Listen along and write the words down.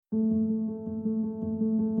Good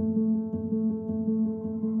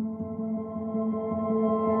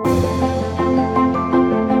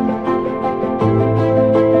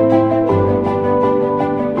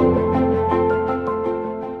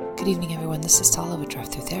evening, everyone. This is Tala with Drive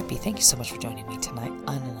Through Therapy. Thank you so much for joining me tonight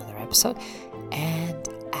on another episode. And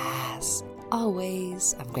as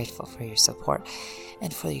always, I'm grateful for your support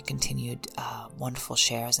and for your continued wonderful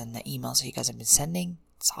shares and the emails that you guys have been sending.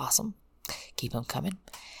 It's awesome. Keep them coming.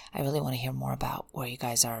 I really want to hear more about where you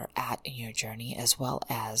guys are at in your journey, as well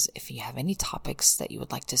as if you have any topics that you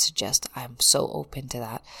would like to suggest. I'm so open to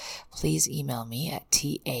that. Please email me at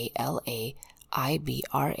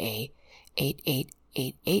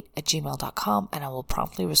talibra8888@gmail.com and I will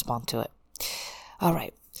promptly respond to it. All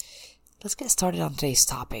right, let's get started on today's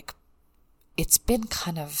topic. It's been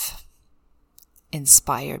kind of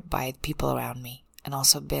inspired by people around me and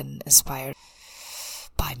also been inspired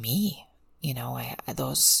by me. You know, I've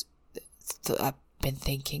been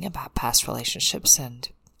thinking about past relationships and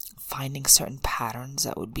finding certain patterns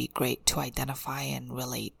that would be great to identify and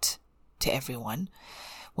relate to everyone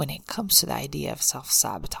when it comes to the idea of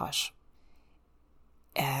self-sabotage.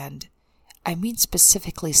 And I mean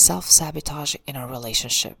specifically self-sabotage in our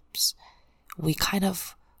relationships. We kind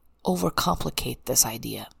of overcomplicate this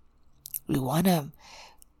idea. We want to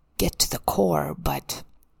get to the core, but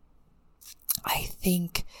I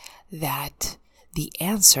think that the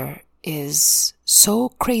answer is so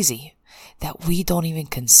crazy that we don't even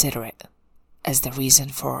consider it as the reason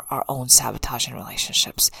for our own sabotage in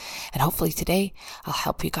relationships. And hopefully today I'll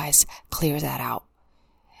help you guys clear that out.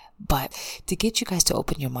 But to get you guys to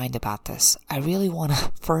open your mind about this, I really want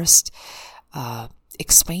to first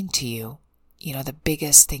explain to you, the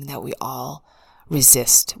biggest thing that we all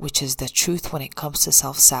resist, which is the truth when it comes to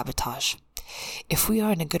self-sabotage. If we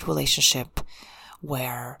are in a good relationship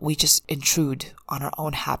where we just intrude on our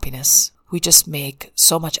own happiness, we just make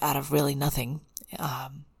so much out of really nothing,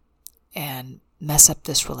 and mess up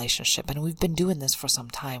this relationship. And we've been doing this for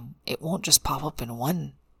some time. It won't just pop up in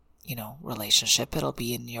one, relationship. It'll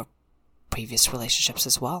be in your previous relationships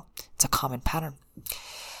as well. It's a common pattern.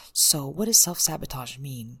 So what does self-sabotage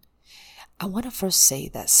mean? I want to first say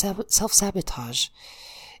that self-sabotage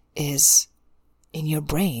is in your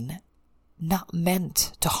brain not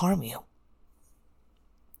meant to harm you.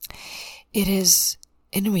 It is,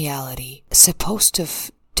 in reality, supposed to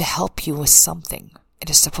help you with something. It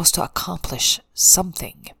is supposed to accomplish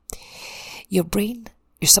something. Your brain,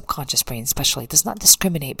 your subconscious brain especially, does not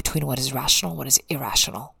discriminate between what is rational and what is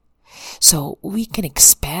irrational. So we can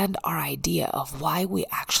expand our idea of why we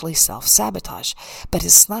actually self-sabotage, but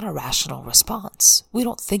it's not a rational response. We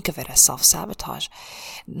don't think of it as self-sabotage,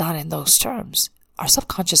 not in those terms. Our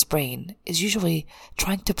subconscious brain is usually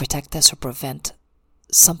trying to protect us or prevent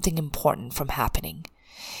something important from happening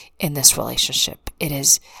in this relationship. It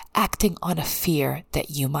is acting on a fear that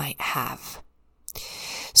you might have.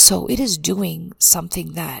 So it is doing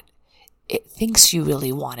something that it thinks you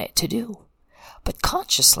really want it to do. But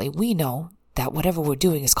consciously, we know that whatever we're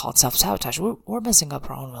doing is called self-sabotage. We're messing up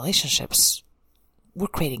our own relationships. We're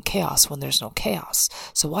creating chaos when there's no chaos.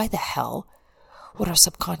 So why the hell would our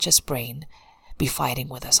subconscious brain be fighting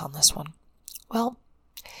with us on this one? Well,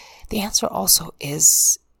 the answer also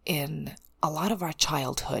is in a lot of our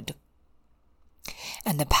childhood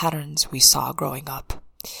and the patterns we saw growing up,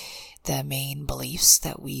 the main beliefs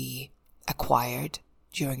that we acquired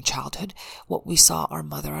during childhood, what we saw our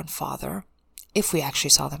mother and father, if we actually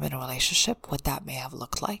saw them in a relationship, what that may have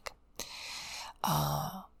looked like,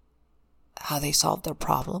 how they solved their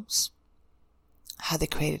problems, how they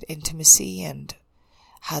created intimacy, and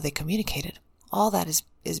how they communicated. All that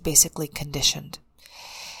is basically conditioned.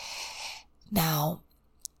 Now,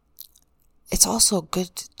 it's also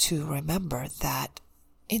good to remember that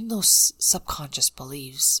in those subconscious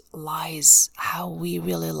beliefs lies how we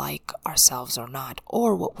really like ourselves or not,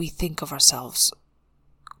 or what we think of ourselves,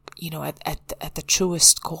 at the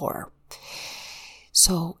truest core.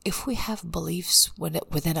 So if we have beliefs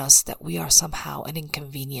within us that we are somehow an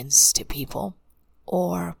inconvenience to people,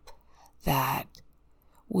 or that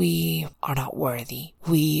we are not worthy,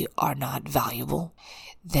 we are not valuable,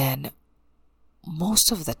 then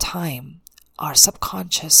most of the time, our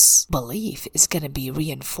subconscious belief is going to be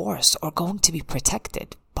reinforced or going to be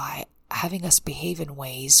protected by having us behave in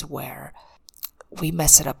ways where we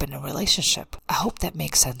mess it up in a relationship. I hope that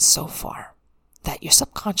makes sense so far. That your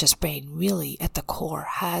subconscious brain really, at the core,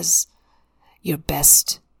 has your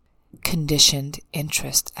best conditioned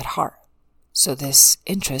interest at heart. So this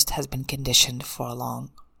interest has been conditioned for a long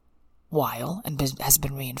while and has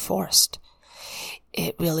been reinforced.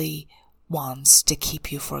 It really wants to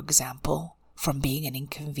keep you, for example, from being an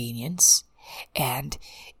inconvenience, and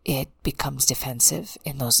it becomes defensive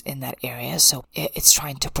in that area. So it's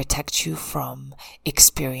trying to protect you from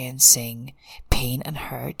experiencing pain and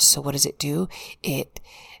hurt. So what does it do? It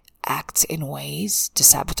acts in ways to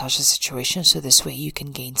sabotage the situation, so this way you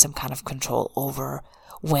can gain some kind of control over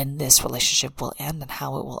when this relationship will end and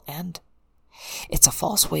how it will end. It's a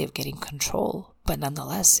false way of getting control, but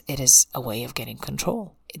nonetheless, it is a way of getting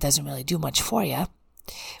control. It doesn't really do much for you,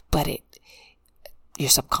 but your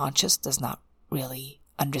subconscious does not really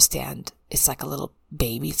understand. It's like a little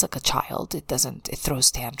baby. It's like a child. It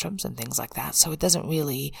throws tantrums and things like that. So it doesn't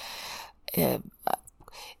really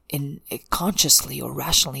consciously or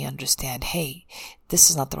rationally understand, hey, this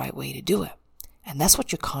is not the right way to do it. And that's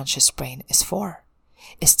what your conscious brain is for,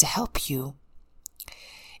 is to help you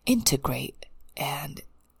integrate and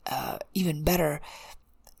even better,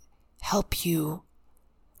 help you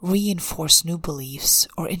reinforce new beliefs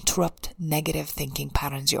or interrupt negative thinking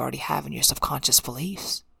patterns you already have in your subconscious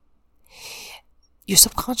beliefs. Your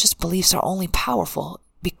subconscious beliefs are only powerful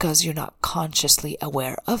because you're not consciously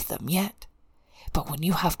aware of them yet. But when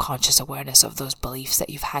you have conscious awareness of those beliefs that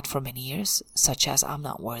you've had for many years, such as I'm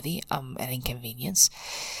not worthy, I'm an inconvenience,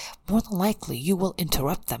 more than likely you will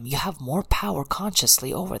interrupt them. You have more power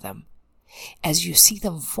consciously over them. As you see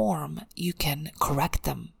them form, you can correct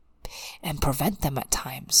them and prevent them at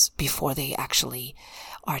times before they actually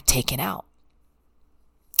are taken out.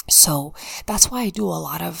 So that's why I do a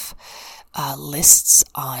lot of lists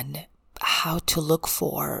on how to look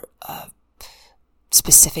for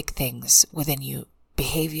specific things within you,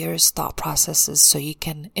 behaviors, thought processes, so you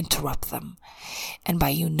can interrupt them. And by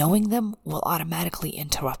you knowing them, will automatically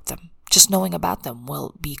interrupt them. Just knowing about them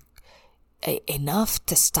will be enough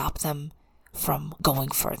to stop them from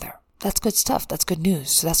going further. That's good stuff. That's good news.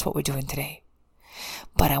 So that's what we're doing today.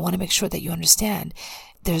 But I want to make sure that you understand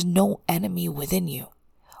there's no enemy within you.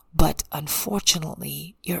 But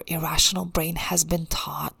unfortunately, your irrational brain has been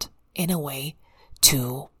taught in a way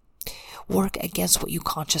to work against what you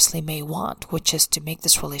consciously may want, which is to make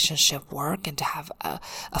this relationship work and to have a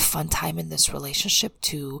fun time in this relationship,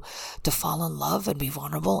 to fall in love and be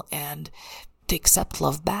vulnerable and to accept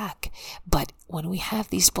love back. But when we have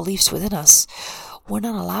these beliefs within us, we're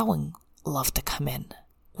not allowing love to come in.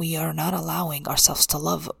 We are not allowing ourselves to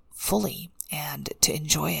love fully and to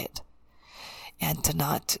enjoy it and to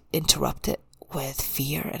not interrupt it with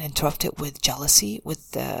fear and interrupt it with jealousy,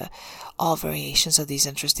 with all variations of these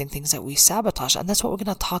interesting things that we sabotage. And that's what we're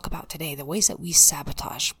going to talk about today, the ways that we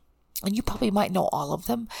sabotage. And you probably might know all of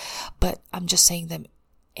them, but I'm just saying them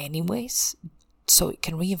anyways, so it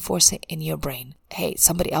can reinforce it in your brain. Hey,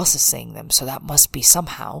 somebody else is saying them, so that must be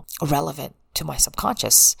somehow relevant to my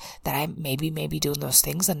subconscious, that I maybe doing those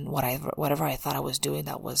things, and whatever I thought I was doing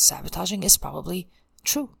that was sabotaging is probably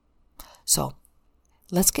true. So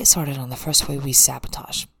let's get started on the first way we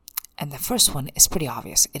sabotage. And the first one is pretty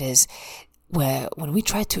obvious. It is when we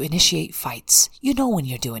try to initiate fights. You know when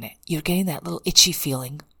you're doing it. You're getting that little itchy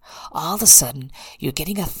feeling. All of a sudden, you're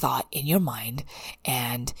getting a thought in your mind,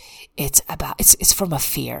 and it's from a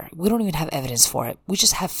fear. We don't even have evidence for it. We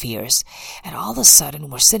just have fears. And all of a sudden,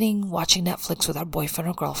 we're sitting watching Netflix with our boyfriend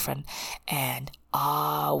or girlfriend, and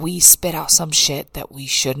we spit out some shit that we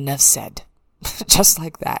shouldn't have said. Just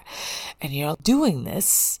like that. And you're doing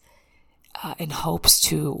this in hopes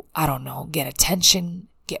to, get attention,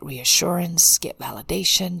 get reassurance, get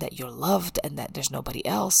validation that you're loved and that there's nobody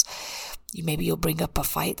else. Maybe you'll bring up a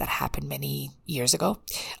fight that happened many years ago.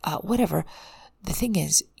 Whatever. The thing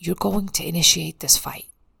is, you're going to initiate this fight.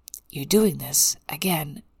 You're doing this,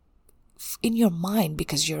 again, in your mind,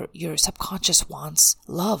 because your subconscious wants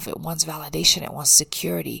love, it wants validation, it wants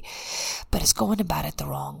security, but it's going about it the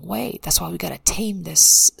wrong way. That's why we got to tame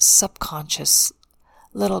this subconscious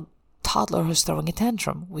little toddler who's throwing a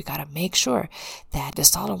tantrum. We got to make sure that this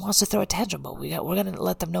toddler wants to throw a tantrum, but we're going to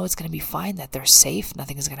let them know it's going to be fine, that they're safe,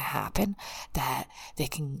 nothing is going to happen, that they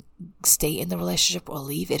can stay in the relationship or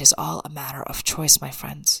leave. It is all a matter of choice, my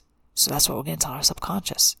friends. So that's what we're going to tell our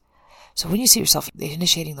subconscious. So when you see yourself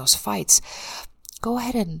initiating those fights, go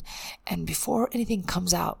ahead and before anything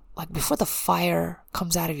comes out, like before the fire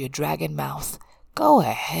comes out of your dragon mouth, go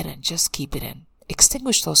ahead and just keep it in.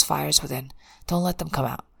 Extinguish those fires within. Don't let them come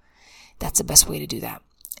out. That's the best way to do that.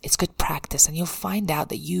 It's good practice, and you'll find out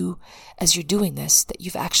that as you're doing this, that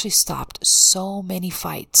you've actually stopped so many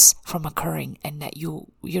fights from occurring, and that you're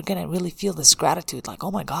going to really feel this gratitude, like, oh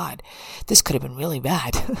my God, this could have been really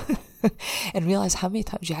bad. And realize how many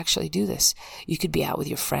times you actually do this. You could be out with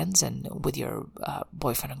your friends and with your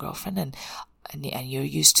boyfriend or girlfriend, and you're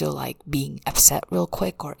used to like being upset real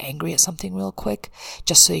quick or angry at something real quick,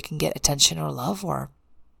 just so you can get attention or love, or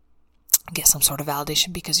get some sort of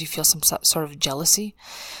validation because you feel some sort of jealousy,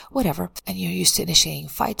 whatever. And you're used to initiating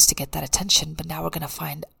fights to get that attention. But now we're going to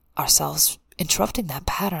find ourselves interrupting that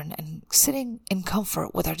pattern and sitting in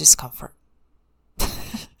comfort with our discomfort.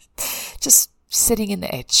 Just sitting in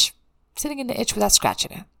the itch without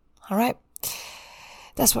scratching it. All right.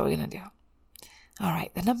 That's what we're going to do. All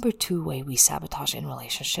right. The number 2 way we sabotage in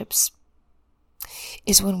relationships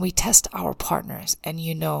is when we test our partners, and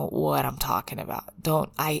you know what I'm talking about.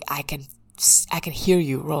 I can hear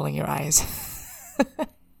you rolling your eyes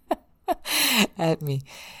at me,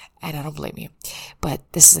 and I don't blame you. But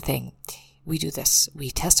this is the thing. We do this. We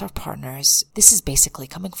test our partners. This is basically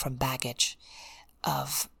coming from baggage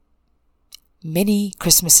of many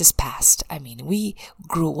Christmases past. I mean, we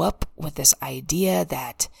grew up with this idea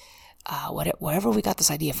that wherever we got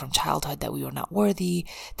this idea from childhood that we were not worthy,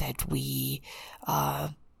 that we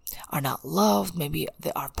are not loved, maybe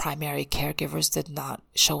our primary caregivers did not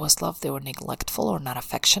show us love, they were neglectful or not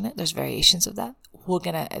affectionate. There's variations of that. We're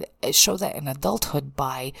going to show that in adulthood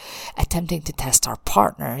by attempting to test our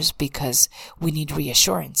partners because we need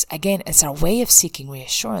reassurance. Again, it's our way of seeking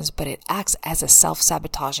reassurance, but it acts as a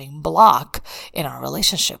self-sabotaging block in our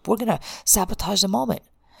relationship. We're going to sabotage the moment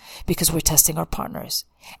because we're testing our partners.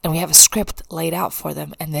 And we have a script laid out for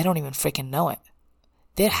them, and they don't even freaking know it.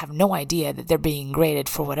 They have no idea that they're being graded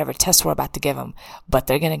for whatever test we're about to give them, but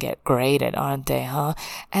they're gonna get graded, aren't they, huh?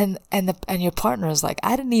 And your partner is like,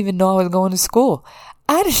 I didn't even know I was going to school.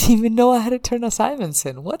 I didn't even know I had to turn assignments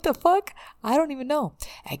in. What the fuck? I don't even know.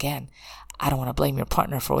 Again, I don't want to blame your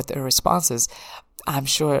partner for what their response is. I'm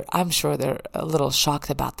sure they're a little shocked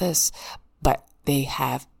about this, but they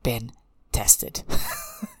have been tested.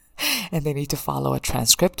 And they need to follow a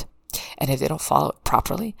transcript. And if they don't follow it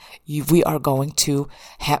properly, we are going to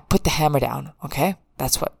put the hammer down. Okay?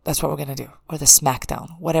 That's what we're going to do. Or the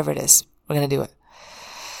smackdown. Whatever it is. We're going to do it.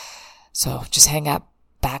 So just hang out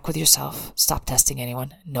back with yourself. Stop testing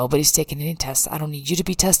anyone. Nobody's taking any tests. I don't need you to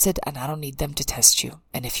be tested, and I don't need them to test you.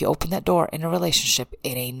 And if you open that door in a relationship,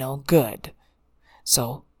 it ain't no good.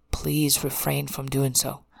 So please refrain from doing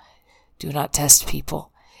so. Do not test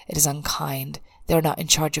people. It is unkind. They're not in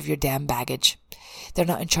charge of your damn baggage. They're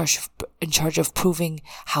not in charge of proving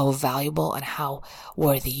how valuable and how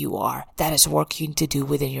worthy you are. That is work you need to do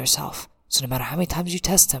within yourself. So no matter how many times you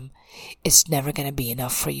test them, it's never going to be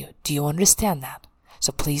enough for you. Do you understand that?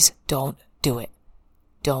 So please don't do it.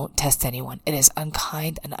 Don't test anyone. It is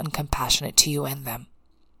unkind and uncompassionate to you and them.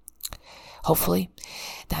 Hopefully,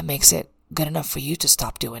 that makes it good enough for you to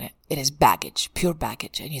stop doing it. It is baggage, pure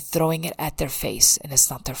baggage, and you're throwing it at their face, and it's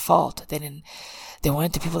not their fault. They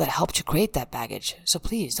weren't the people that helped you create that baggage. So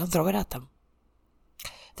please, don't throw it at them.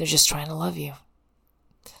 They're just trying to love you.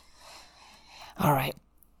 All right.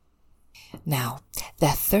 Now, the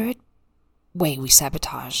third way we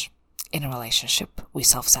sabotage in a relationship, we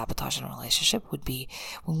self-sabotage in a relationship, would be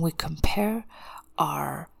when we compare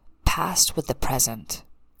our past with the present.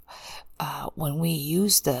 When we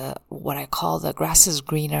use what I call the grass is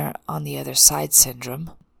greener on the other side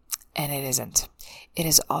syndrome, and it isn't. It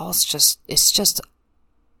is all just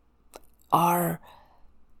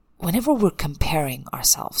whenever we're comparing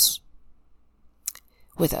ourselves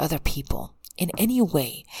with other people in any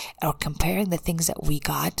way, or comparing the things that we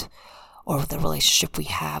got or the relationship we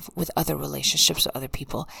have with other relationships with other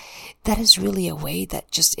people, that is really a way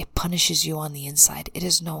that it punishes you on the inside. It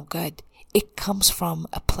is no good. It comes from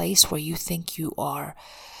a place where you think you are,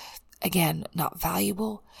 again, not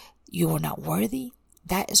valuable, you are not worthy.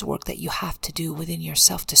 That is work that you have to do within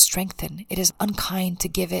yourself to strengthen. It is unkind to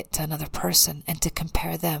give it to another person and to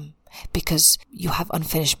compare them because you have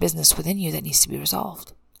unfinished business within you that needs to be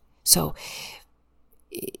resolved. So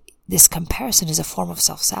this comparison is a form of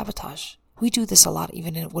self-sabotage. We do this a lot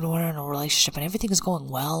even when we're in a relationship and everything is going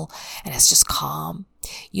well and it's just calm.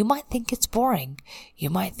 You might think it's boring. You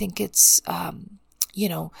might think it's,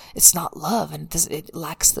 it's not love and it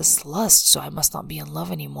lacks this lust, so I must not be in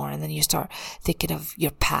love anymore. And then you start thinking of your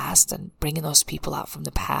past and bringing those people out from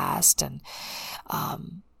the past and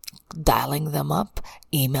dialing them up,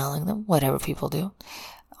 emailing them, whatever people do.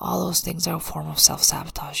 All those things are a form of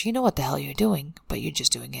self-sabotage. You know what the hell you're doing, but you're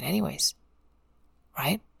just doing it anyways.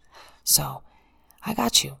 Right? So, I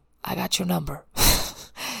got you. I got your number.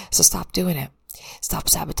 So stop doing it. Stop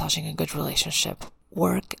sabotaging a good relationship.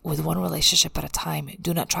 Work with one relationship at a time.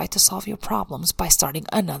 Do not try to solve your problems by starting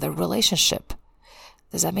another relationship.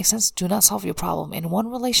 Does that make sense? Do not solve your problem in one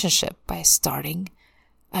relationship by starting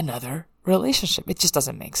another relationship. It just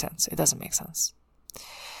doesn't make sense. It doesn't make sense.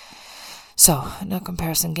 So, no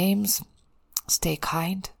comparison games. Stay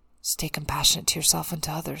kind. Stay compassionate to yourself and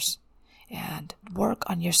to others. And work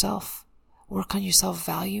on yourself. Work on your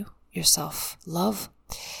self-value. your self-love,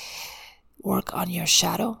 work on your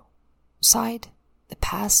shadow side, the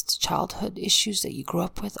past childhood issues that you grew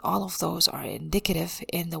up with. All of those are indicative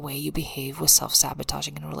in the way you behave with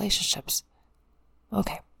self-sabotaging in relationships.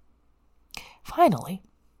 Okay. Finally,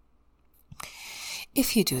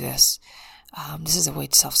 if you do this, this is a way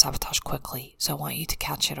to self-sabotage quickly, so I want you to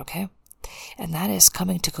catch it, okay? And that is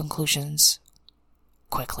coming to conclusions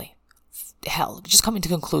quickly. Hell, just coming to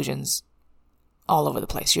conclusions all over the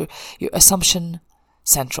place. You're assumption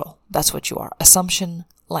central. That's what you are. Assumption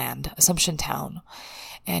land, assumption town.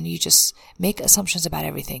 And you just make assumptions about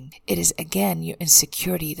everything. It is, again, your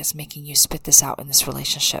insecurity that's making you spit this out in this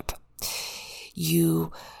relationship.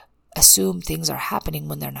 You assume things are happening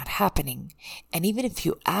when they're not happening. And even if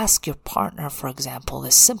you ask your partner, for example,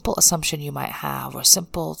 a simple assumption you might have or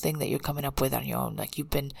simple thing that you're coming up with on your own, like you've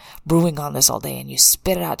been brewing on this all day, and you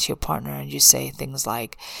spit it out to your partner and you say things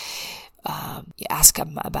like, you ask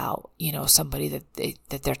them about, somebody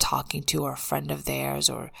that they're talking to, or a friend of theirs,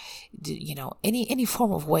 or, any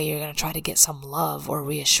form of way you're going to try to get some love or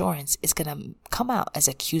reassurance is going to come out as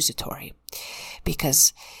accusatory,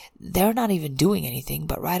 because they're not even doing anything,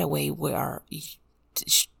 but right away our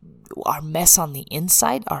mess on the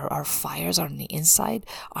inside, our fires on the inside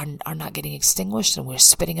are not getting extinguished, and we're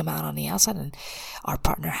spitting them out on the outside, and our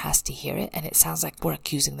partner has to hear it, and it sounds like we're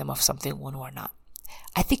accusing them of something when we're not.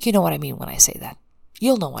 I think you know what I mean when I say that.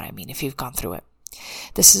 You'll know what I mean if you've gone through it.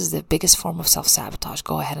 This is the biggest form of self-sabotage.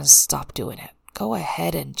 Go ahead and stop doing it. Go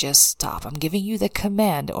ahead and just stop. I'm giving you the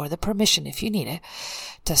command or the permission, if you need it,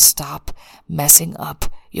 to stop messing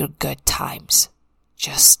up your good times.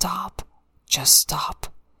 Just stop. Just stop.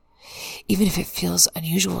 Even if it feels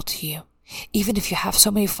unusual to you, even if you have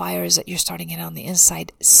so many fires that you're starting it on the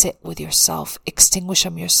inside, sit with yourself, extinguish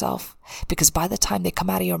them yourself, because by the time they come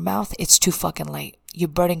out of your mouth, it's too fucking late. You're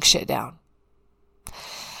burning shit down.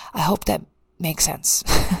 I hope that makes sense.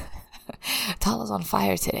 Tala's on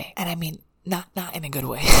fire today. And I mean, not in a good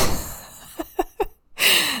way.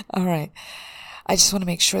 All right. I just want to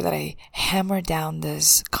make sure that I hammer down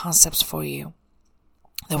these concepts for you.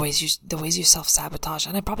 The ways you self-sabotage.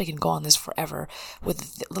 And I probably can go on this forever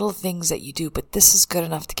with little things that you do, but this is good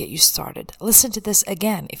enough to get you started. Listen to this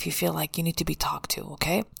again if you feel like you need to be talked to,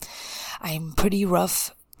 okay? I'm pretty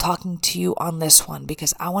rough talking to you on this one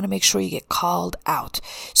because I want to make sure you get called out.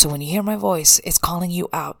 So when you hear my voice, it's calling you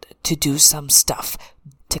out to do some stuff.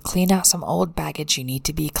 To clean out some old baggage you need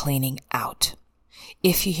to be cleaning out.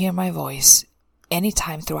 If you hear my voice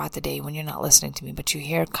anytime throughout the day when you're not listening to me, but you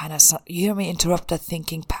hear me interrupt a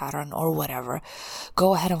thinking pattern or whatever,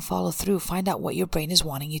 go ahead and follow through. Find out what your brain is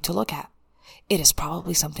wanting you to look at. It is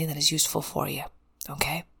probably something that is useful for you.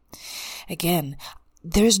 Okay? Again,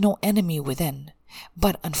 there's no enemy within,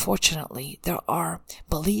 but unfortunately, there are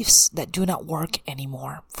beliefs that do not work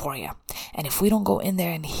anymore for you. And if we don't go in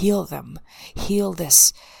there and heal them, heal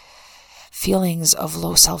this feelings of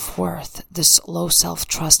low self-worth, this low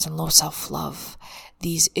self-trust and low self-love,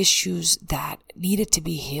 these issues that needed to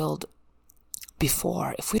be healed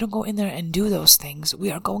before, if we don't go in there and do those things, we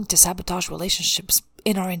are going to sabotage relationships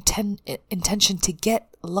in our intention to get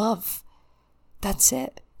love. That's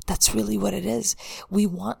it. That's really what it is. We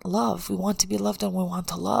want love. We want to be loved and we want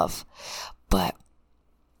to love. But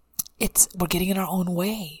we're getting in our own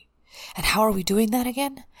way. And how are we doing that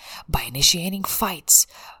again? By initiating fights,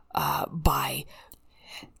 by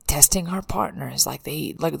testing our partners like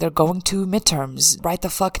they're going to midterms right the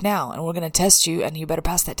fuck now, and we're going to test you and you better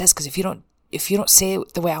pass that test, because if you don't say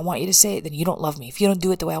it the way I want you to say it, then you don't love me. If you don't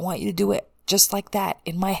do it the way I want you to do it, just like that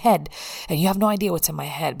in my head, and you have no idea what's in my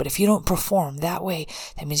head, but if you don't perform that way,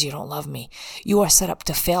 that means you don't love me. You are set up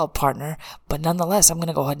to fail, partner, but nonetheless, I'm going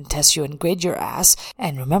to go ahead and test you and grade your ass.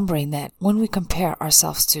 And remembering that when we compare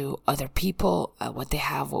ourselves to other people, what they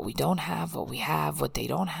have, what we don't have, what we have, what they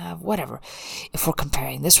don't have, whatever, if we're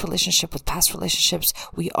comparing this relationship with past relationships,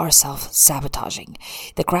 we are self-sabotaging.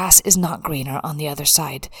 The grass is not greener on the other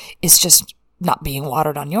side. It's just not being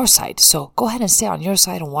watered on your side. So go ahead and stay on your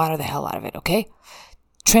side and water the hell out of it, okay?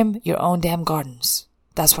 Trim your own damn gardens.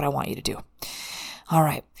 That's what I want you to do. All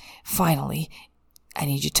right. Finally, I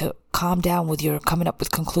need you to calm down with your coming up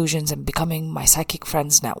with conclusions and becoming my psychic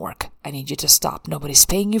friends network. I need you to stop. Nobody's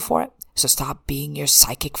paying you for it. So stop being your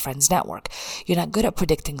psychic friends network. You're not good at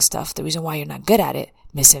predicting stuff. The reason why you're not good at it,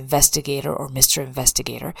 Miss Investigator or Mr.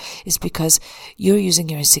 Investigator, is because you're using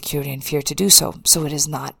your insecurity and fear to do so. So it is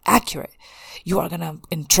not accurate. You are going to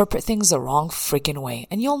interpret things the wrong freaking way.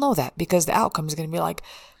 And you'll know that because the outcome is going to be like,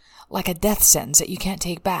 like a death sentence that you can't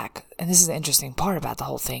take back. And this is the interesting part about the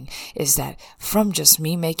whole thing, is that from just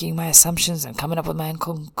me making my assumptions and coming up with my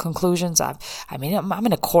own conclusions, I'm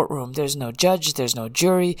in a courtroom. There's no judge, there's no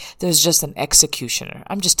jury, there's just an executioner.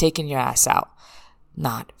 I'm just taking your ass out.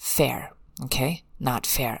 Not fair, okay? Not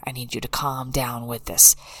fair. I need you to calm down with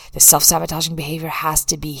this. The self-sabotaging behavior has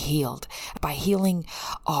to be healed. By healing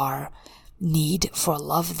our need for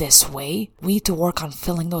love this way, we need to work on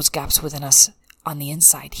filling those gaps within us on the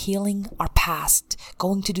inside, healing our past,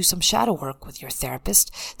 going to do some shadow work with your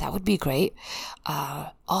therapist. That would be great.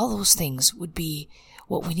 All those things would be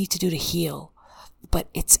what we need to do to heal. But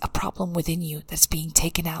it's a problem within you that's being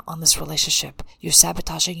taken out on this relationship. You're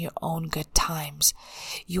sabotaging your own good times.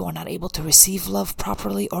 You are not able to receive love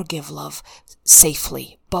properly or give love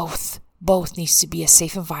safely. Both needs to be a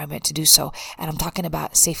safe environment to do so. And I'm talking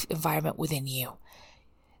about a safe environment within you.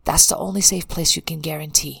 That's the only safe place you can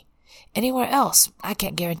guarantee. Anywhere else, I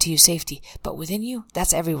can't guarantee you safety, but within you,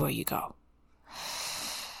 that's everywhere you go.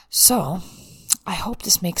 So, I hope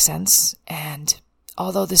this makes sense, and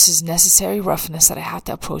although this is necessary roughness that I have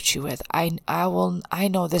to approach you with, I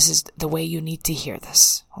know this is the way you need to hear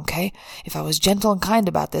this, okay? If I was gentle and kind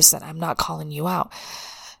about this, then I'm not calling you out,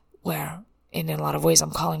 where in a lot of ways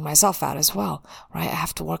I'm calling myself out as well, right? I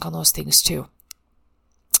have to work on those things too.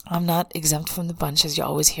 I'm not exempt from the bunch, as you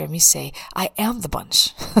always hear me say. I am the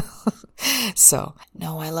bunch. So,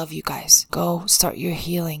 no, I love you guys. Go start your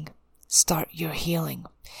healing. Start your healing.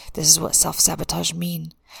 This is what self-sabotage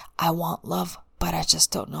mean. I want love, but I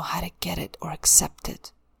just don't know how to get it or accept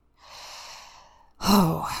it.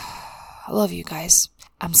 Oh, I love you guys.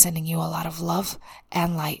 I'm sending you a lot of love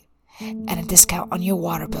and light and a discount on your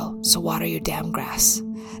water bill, so water your damn grass.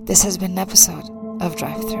 This has been an episode of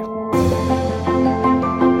Drive Thru.